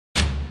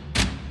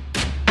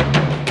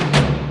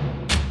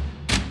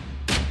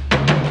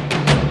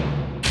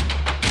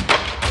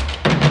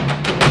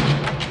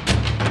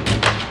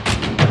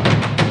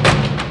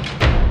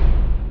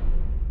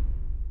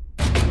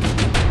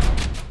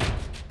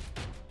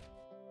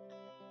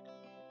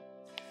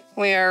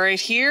We are right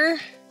here,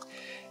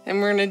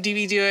 and we're going to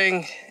be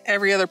doing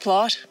every other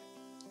plot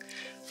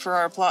for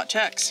our plot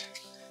checks.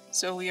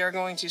 So we are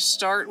going to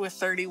start with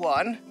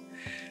 31.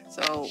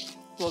 So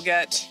we'll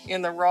get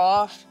in the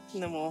raw,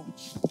 and then we'll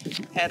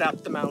head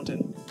up the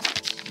mountain.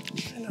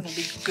 And it'll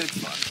be good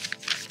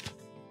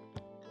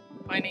fun.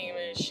 My name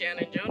is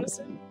Shannon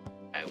Jonason.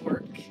 I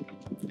work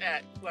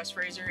at West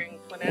Fraser in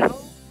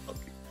Quesnel.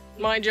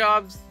 My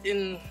job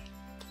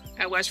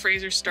at West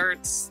Fraser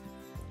starts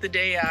the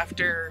day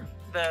after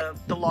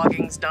the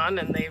logging's done,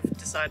 and they've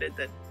decided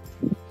that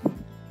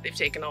they've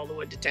taken all the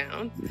wood to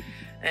town.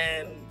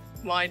 And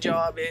my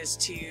job is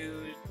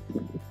to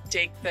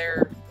take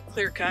their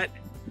clear cut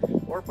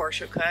or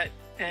partial cut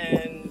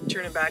and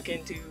turn it back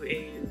into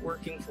a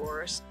working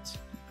forest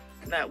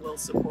that will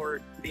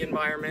support the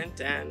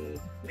environment and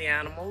the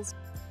animals.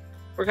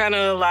 We're kind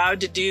of allowed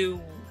to do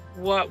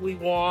what we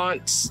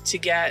want to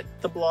get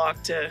the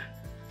block to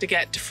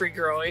get to free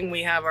growing.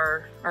 We have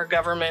our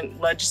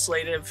government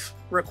legislative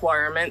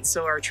requirements,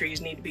 so our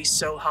trees need to be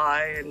so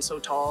high and so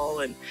tall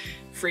and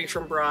free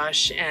from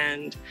brush,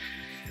 and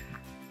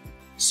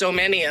so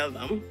many of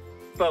them,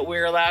 but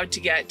we're allowed to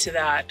get to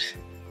that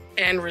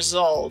end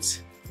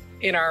result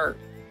in our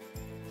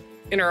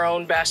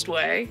own best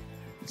way.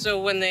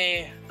 So when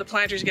the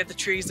planters get the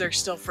trees, they're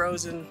still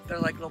frozen. They're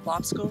like little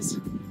popsicles,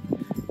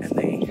 and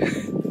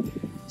they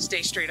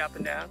stay straight up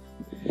and down.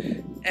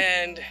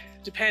 And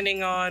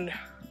depending on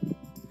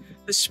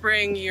the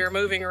spring, you're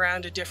moving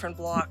around to different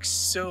blocks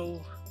so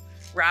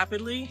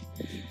rapidly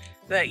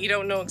that you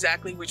don't know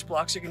exactly which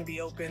blocks are going to be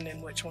open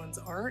and which ones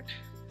aren't.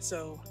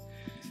 So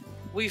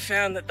we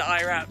found that the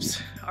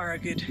IRAPs are a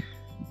good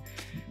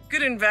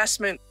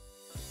investment.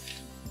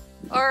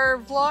 Our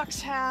blocks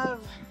have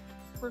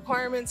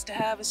requirements to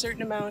have a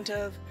certain amount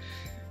of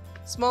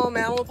small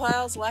mammal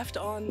piles left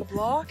on the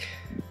block,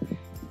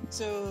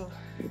 so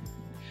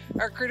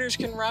our critters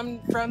can run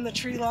from the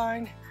tree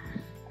line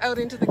out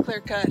into the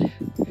clear cut,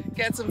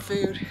 get some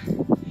food,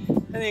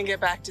 and then get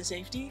back to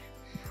safety.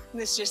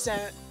 And this just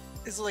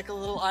is like a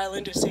little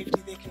island of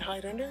safety they can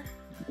hide under.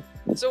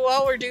 So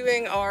while we're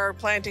doing our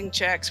planting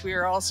checks, we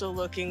are also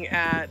looking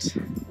at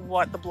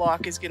what the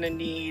block is going to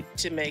need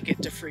to make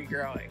it to free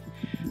growing.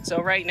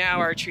 So right now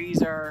our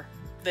trees are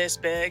this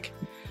big.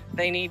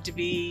 They need to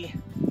be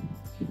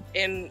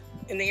in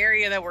the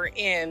area that we're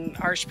in.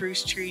 Our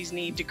spruce trees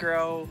need to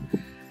grow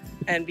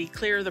and be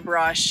clear of the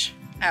brush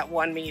at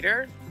 1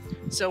 meter.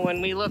 So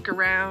when we look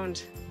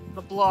around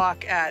the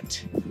block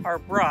at our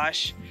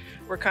brush,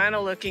 we're kind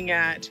of looking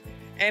at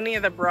any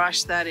of the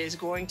brush that is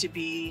going to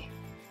be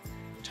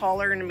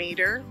taller than a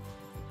meter,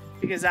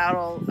 because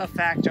that'll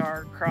affect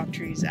our crop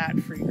trees at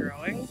free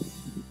growing.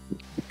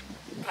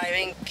 I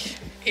think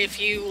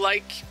if you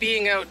like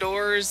being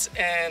outdoors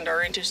and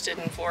are interested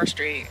in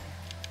forestry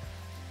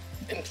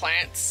and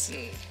plants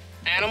and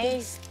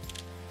animals,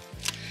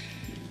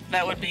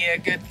 that would be a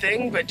good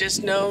thing. But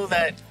just know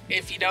that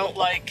if you don't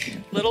like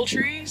little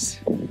trees,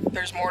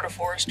 there's more to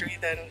forestry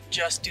than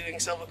just doing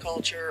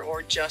silviculture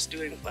or just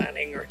doing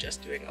planting or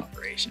just doing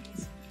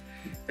operations.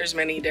 There's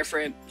many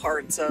different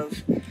parts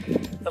of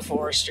the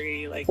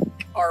forestry, like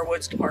our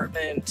woods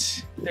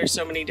department. There's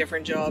so many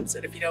different jobs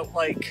that if you don't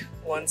like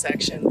one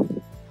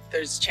section,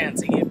 there's a chance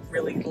that you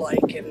really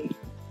like and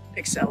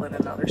excel in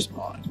another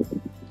spot.